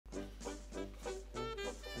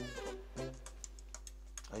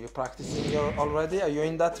you practicing already? Are you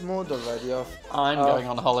in that mood already? I'm going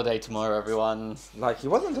on holiday tomorrow, everyone. Like, he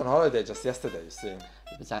wasn't on holiday just yesterday, you see.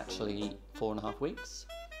 It was actually 4.5 weeks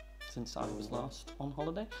since I was last on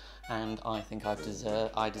holiday, and I think I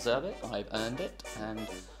deserve it. I've earned it, and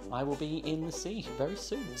I will be in the sea very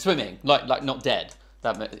soon, swimming, like not dead.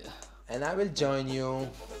 And I will join you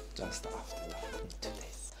just after that.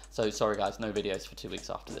 So sorry guys, no videos for 2 weeks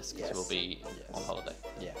after this because we'll be on holiday.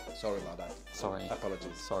 Yeah, sorry about that. Sorry.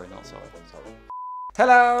 Apologies. Sorry, not sorry. Sorry.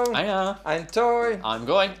 Hello. Hiya. I'm Toy. I'm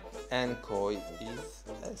going. And Koi is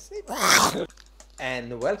asleep.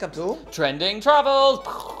 And welcome to Trending Travels.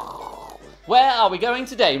 Where are we going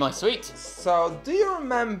today, my sweet? So, do you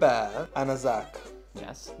remember Anazak?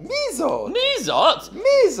 Yes. Mizot. Mizot?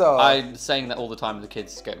 Mizot. I'm saying that all the time and the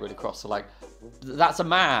kids get really cross. They're like, that's a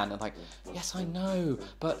man. I'm like, yes, I know,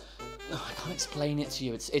 but I can't explain it to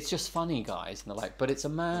you. It's just funny, guys. And they're like, but it's a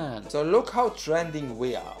man. So look how trending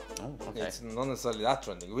we are. Oh, okay. It's not necessarily that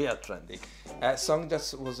trending. We are trending. A song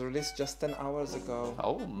that was released just 10 hours ago.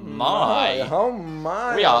 Oh my! Oh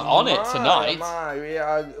my! We are on it tonight.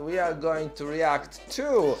 We are going to react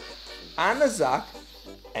to Anazak.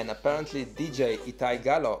 And apparently DJ Itay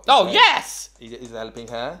Galo. Oh, yes! Is helping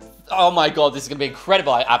her. Oh my god, this is going to be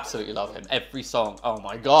incredible. I absolutely love him. Every song. Oh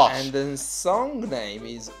my gosh. And the song name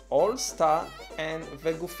is Oulsטאר and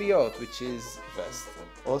וגופיות, which is vest.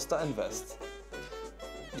 Oulsטאר and vest.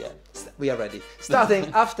 Yeah, we are ready. Starting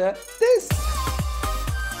after this.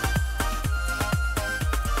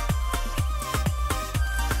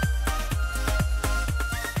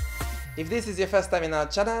 If this is your first time in our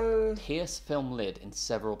channel, Here's film lid in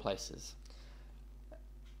several places.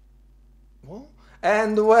 what?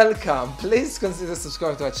 And welcome. Please consider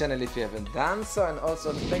subscribing to our channel if you haven't done so, and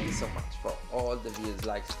also thank you so much for all the views,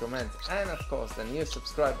 likes, comments, and of course the new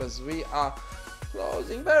subscribers. We are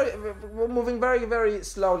we're moving very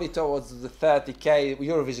slowly towards the 30k.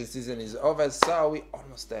 Eurovision season is over, so we're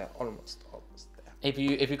almost there, almost there. If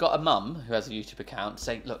you've got a mum who has a YouTube account,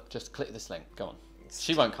 say, look, just click this link. Go on.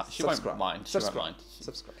 She won't mind. She won't mind. Subscribe.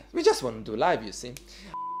 We just want to do live, you see.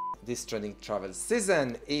 This trending travel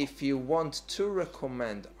season, if you want to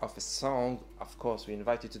recommend of a song, of course we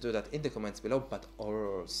invite you to do that in the comments below, but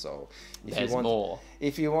also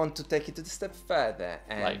if you want to take it to the step further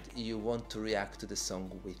and you want to react to the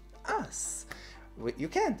song with us, you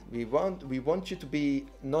can. We want you to be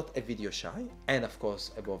not a video shy and of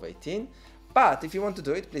course above 18, but if you want to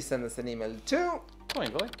do it, please send us an email to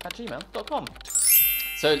coinboy@gmail.com.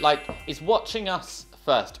 So, like, it's watching us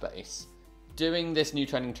first base, doing this new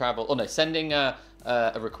trending travel, or no, sending a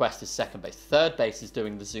request is second base. Third base is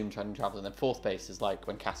doing the Zoom trending travel, and then fourth base is like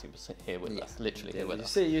when Cassie was here with us, literally here with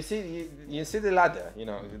us. You see the ladder, you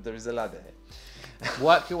know, there is a ladder.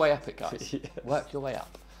 Work your way up it, guys. Yes. Work your way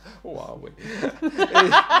up. Wow.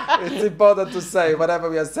 It's important to say, whatever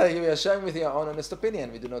we are saying, we are sharing with you our own honest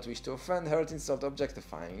opinion. We do not wish to offend, hurt, insult,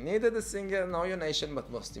 objectifying neither the singer nor your nation, but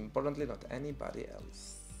most importantly, not anybody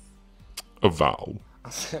else. A vow.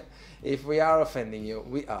 If we are offending you,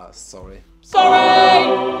 we are sorry.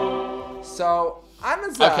 Sorry! So,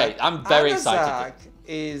 Anazak, okay, I'm very excited.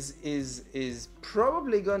 Is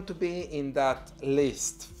probably going to be in that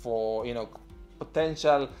list for, you know,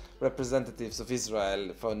 potential representatives of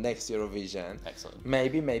Israel for next Eurovision. Excellent.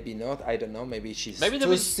 Maybe not. I don't know. Maybe she's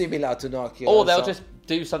too similar to Nokia. Or they'll just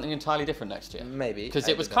do something entirely different next year. Maybe. Because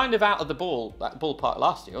it was kind of out of the ballpark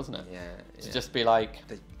last year, wasn't it? Yeah. To just be like...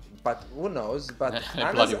 But who knows? But it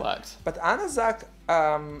bloody works. But Anazak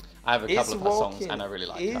I have a couple of her songs and I really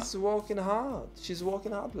like her. She's working hard. She's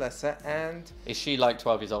working hard, bless her. And is she like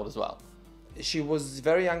 12 years old as well? She was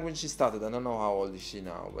very young when she started. I don't know how old is she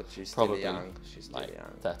now, but she's probably still young. She's still like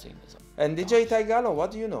young. 13 years old. And DJ Itay Galo,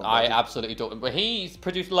 what do you know? I absolutely adore him. But he's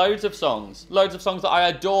produced loads of songs that I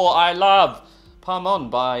adore, I love.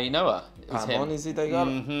 Parmon by Noah. Parmon is Itay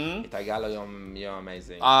Galo? Mm-hmm. Itay Galo, you're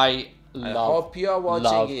amazing. I hope you're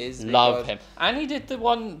watching love him. And he did the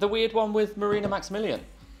weird one with Marina Maximilian.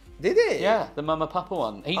 Did he? Yeah, the Mama Papa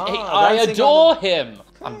one. I adore him.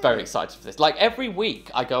 I'm very excited for this. Like every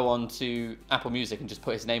week I go on to Apple Music and just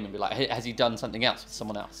put his name and be like, hey, has he done something else with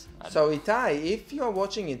someone else? So Itay, if you're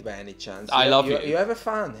watching it by any chance, I love you. You have a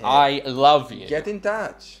fan here. I love you. Get in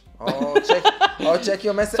touch. Or check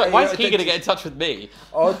your message. So why is he going to get in touch with me?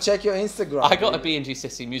 Or check your Instagram. I got a B&G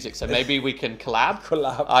Sissy Music, so maybe we can collab.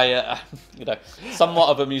 Collab. You know, somewhat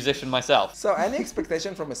of a musician myself. So any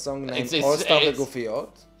expectation from a song named Oulsטאר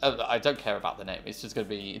וגופיות? I don't care about the name. It's just going to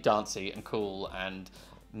be dancey and cool and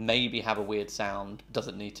maybe have a weird sound.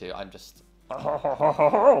 Doesn't need to. I'm just...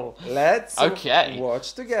 Let's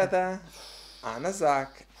watch together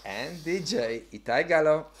Anazak and DJ איתי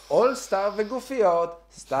גלו, אולסטאר וגופיות,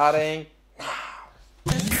 starting now.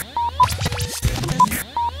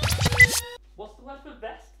 What's the word for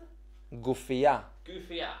vest? גופייה.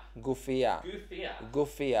 Goofia. גופייה. Goofia.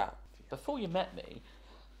 גופייה. Before you met me,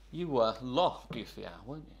 you were la goofia,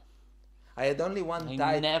 weren't you? I had only one I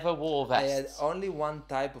type. never wore I had vests. only one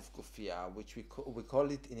type of gufia, which we call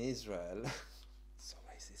it in Israel. So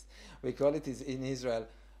racist. We call it in Israel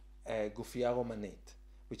gufia romanit,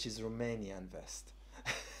 which is Romanian vest.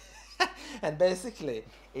 And basically,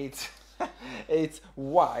 it's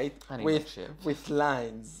white with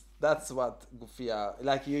lines. That's what gufia.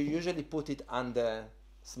 Like you usually put it under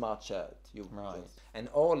smart shirt. Right. And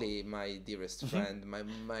Oli, my dearest friend,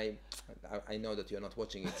 I know that you're not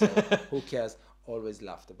watching it, so who cares? Always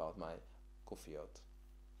laughed about my gufiyot.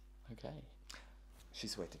 Okay.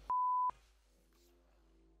 She's waiting.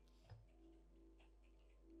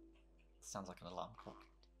 Sounds like an alarm clock.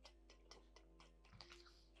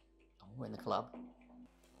 Oh, we're in the club.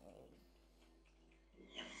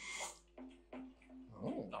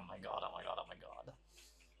 Oh my god, oh my god, oh my god.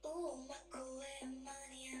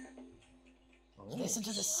 Listen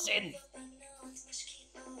to the synth.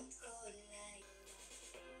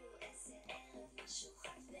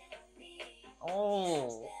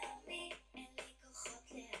 Oh.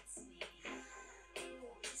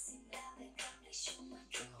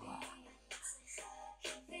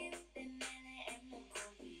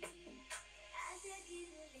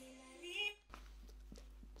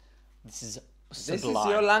 This is sublime. This is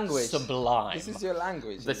your language. Sublime. This is your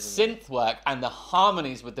language. The synth work and the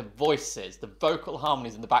harmonies with the voices, the vocal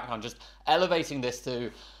harmonies in the background, just elevating this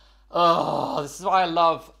to, oh, this is why I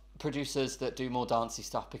love producers that do more dancey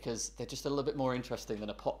stuff, because they're just a little bit more interesting than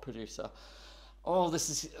a pop producer. Oh,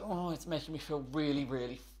 it's making me feel really,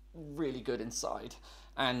 really, really good inside.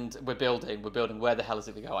 And we're building. Where the hell is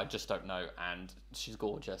it going to go? I just don't know. And she's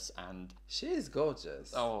gorgeous. And she is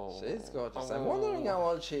gorgeous. Oh, she's gorgeous. I'm wondering how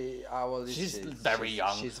old is she? She's very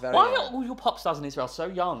young. She's very Why young. are all your pop stars in Israel so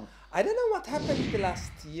young? I don't know what happened the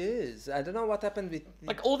last years. I don't know what happened with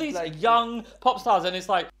Like all these young pop stars, and it's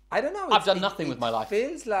like, I don't know. I've done nothing with my life.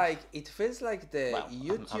 It feels like the Well, I'm a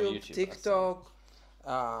YouTube, YouTuber, TikTok,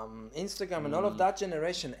 Instagram, and all of that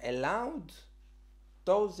generation allowed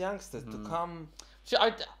those youngsters to come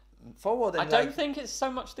forward. And I don't think it's so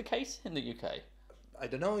much the case in the UK. I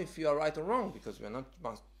don't know if you are right or wrong, because we're not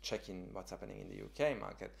checking what's happening in the UK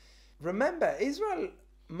market. Remember, Israel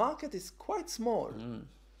market is quite small.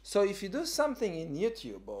 So if you do something in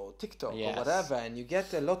YouTube or TikTok or whatever, and you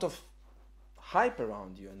get a lot of hype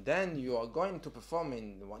around you, and then you are going to perform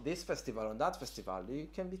in this festival or that festival, you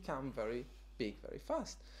can become very big very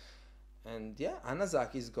fast. And yeah,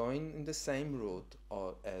 Anazak is going in the same route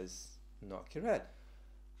as Noah Kirel.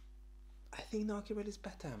 I think Noah Kirel is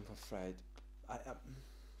better, I'm afraid.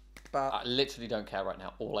 But I literally don't care right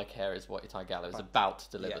now. All I care is what Itay Galo is about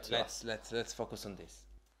to deliver to us. Let's focus on this.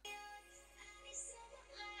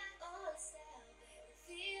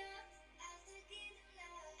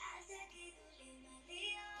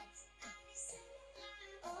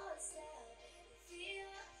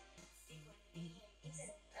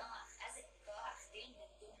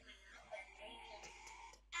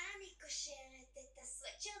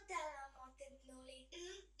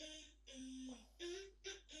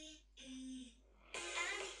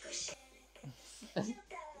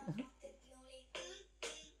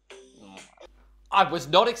 I was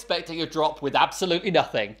not expecting a drop with absolutely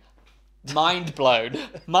nothing. Mind blown.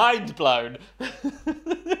 Mind blown.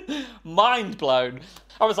 Mind blown.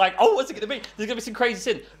 I was like, oh, what's it going to be? There's going to be some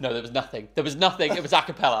crazy synth. No, there was nothing. There was nothing. It was a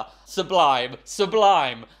cappella. Sublime.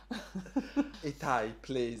 Sublime. Itai,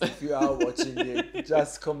 please, if you are watching it,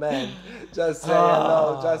 just comment. Just say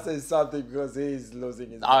hello. Just say something, because he's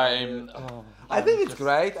losing his mind. I think it's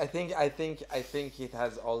great. I think it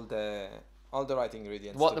has all the right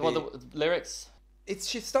ingredients. What the lyrics?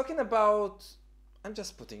 She's talking about, I'm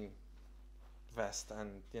just putting vest,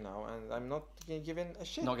 and and I'm not giving a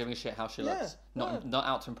shit. Not giving a shit how she looks. Not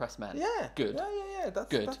out to impress men. Yeah. Good. Yeah. That's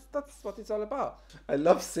good. That's what it's all about. I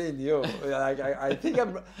love seeing you. I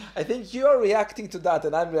think you are reacting to that,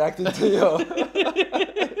 and I'm reacting to you.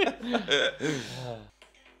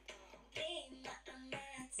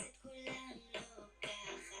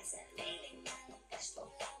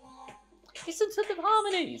 Listen to the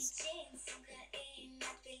harmonies.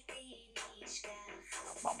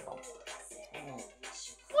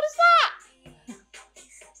 What is that?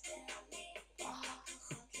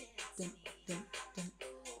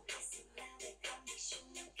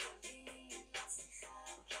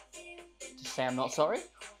 Just say I'm not sorry.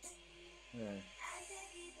 Yeah.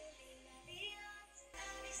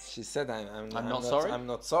 She said, I'm not sorry? I'm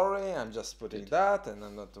not sorry. I'm just putting that, and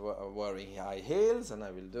I'm not wearing high heels, and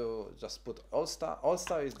I will just put All-Star.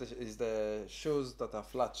 All-Star is the shoes that are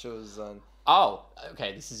flat shoes, and Oh,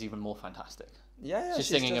 okay. This is even more fantastic. yeah, She's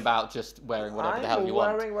singing about just wearing whatever the hell you want.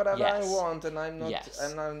 I'm wearing whatever I Yes. want, and I'm not, Yes.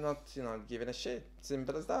 and I'm not, giving a shit.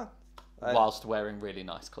 Simple as that. Whilst wearing really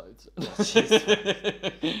nice clothes.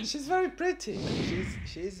 She's very pretty.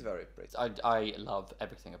 She's very pretty. I love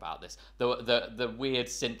everything about this. The weird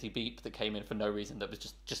synthy beep that came in for no reason, that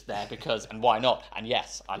was just there because, and why not? And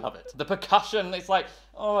yes, I love it. The percussion, it's like,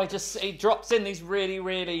 it drops in these really,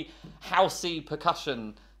 really housey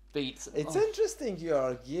percussion beats. It's interesting you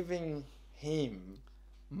are giving him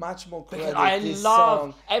much more credit. I this love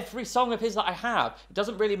song. every song of his that I have. It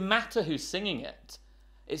doesn't really matter who's singing it.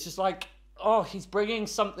 It's just like, he's bringing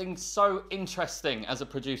something so interesting as a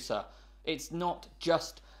producer. It's not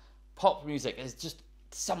just pop music. It's just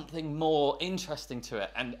something more interesting to it,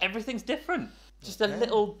 and everything's different. Just a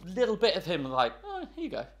little bit of him, like, here you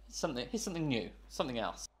go. Here's something new, something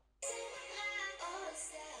else.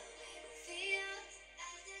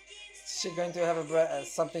 Is she going to have a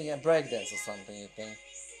breakdance or something? You think?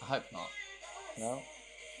 I hope not. No.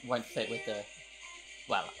 Won't fit with the,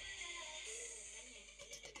 well.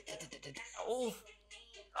 Oh.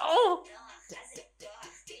 Oh.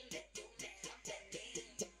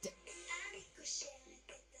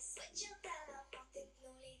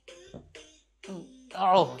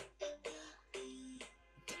 Oh.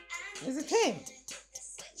 Is it him?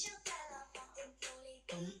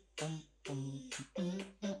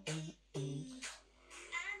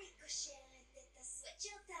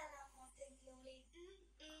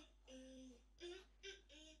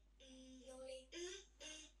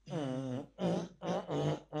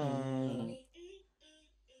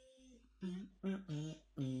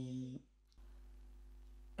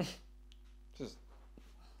 Just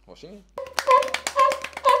washing it.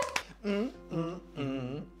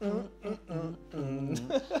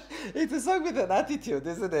 It's a song with an attitude,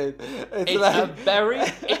 isn't it? It's like, a very...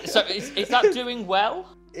 is that doing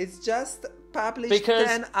well? It's just published Because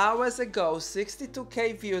 10 hours ago,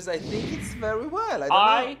 62k views. I think it's very well. I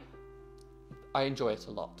don't know. I enjoy it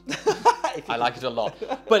a lot. I like it a lot.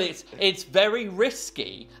 But it's very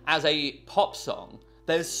risky as a pop song.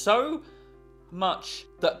 There's so much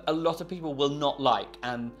that a lot of people will not like,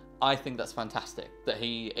 and I think that's fantastic that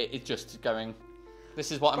he is just going, this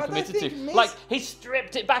is what I'm committed to. Like, he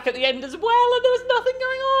stripped it back at the end as well, and there was nothing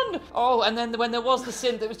going on. Oh, and then when there was the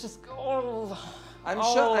synth, it was just,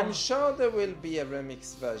 I'm sure there will be a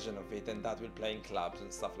remix version of it, and that will play in clubs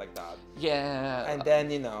and stuff like that. Yeah. And then,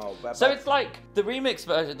 So it's like the remix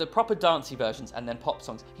version, the proper dancey versions, and then pop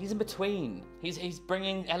songs. He's in between. He's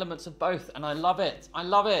bringing elements of both, and I love it. I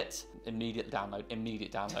love it. Immediate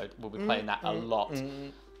download. We'll be playing that a lot.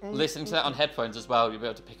 Listening to that on headphones as well, you'll be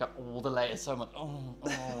able to pick up all the layers so much.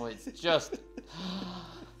 It's just...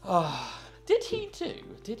 Did he?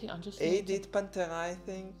 He did Pantera, I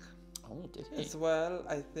think. Oh, did he? As well,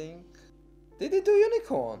 I think. Did he do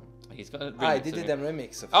Unicorn? He's got a remix. I did a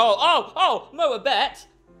remix of it. Oh, Moabet.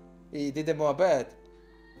 He did a Moabet.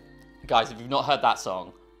 Guys, if you've not heard that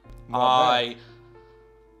song,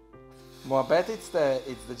 Moabet, it's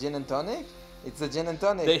the gin and tonic. It's the gin and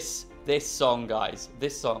tonic. This song, guys,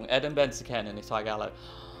 Eden Bensiken and Itay Galo,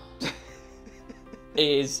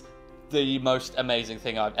 is the most amazing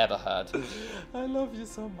thing I've ever heard. I love you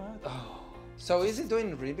so much. So is he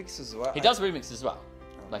doing remixes as well? He does remixes as well.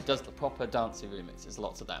 Like, he does the proper dancey remixes,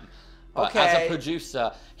 lots of them. But as a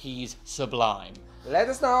producer, he's sublime. Let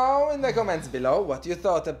us know in the comments below what you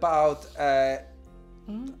thought about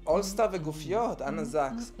All-Star וגופיות, Anna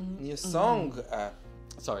Zag's new song.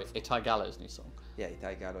 Sorry, Itay Galo's new song. Yeah,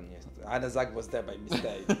 Itay Galo. Anna Zag was there by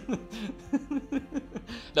mistake.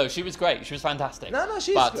 No, she was great. She was fantastic. No,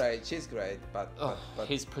 she's great. She's great. But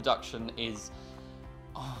his production is...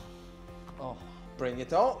 Bring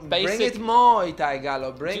it on. Bring it more, Itay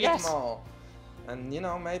Galo. Bring it more. And,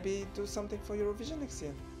 maybe do something for Eurovision next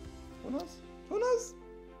year. Who knows? Who knows?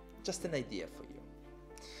 Just an idea for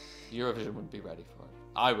you. Eurovision wouldn't be ready for it.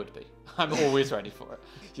 I would be. I'm always ready for it.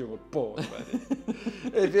 You were born ready.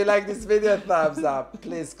 If you like this video, thumbs up.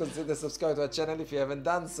 Please consider subscribing to our channel if you haven't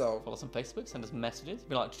done so. Follow us on Facebook, send us messages. If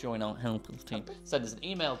you'd like to join our helpers team, send us an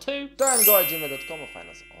email to toyandgoy@gmail.com or find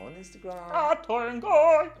us on Instagram.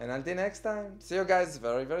 @toyandgoy. And until next time, see you guys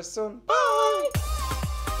very, very soon. Bye!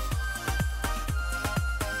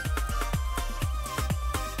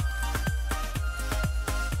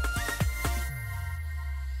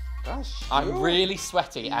 I'm really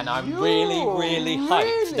sweaty and I'm really, really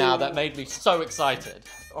hyped now. That made me so excited.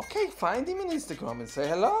 Okay, find him on Instagram and say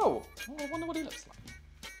hello. Oh, I wonder what he looks like.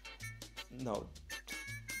 No.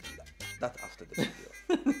 That after the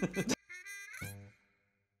video.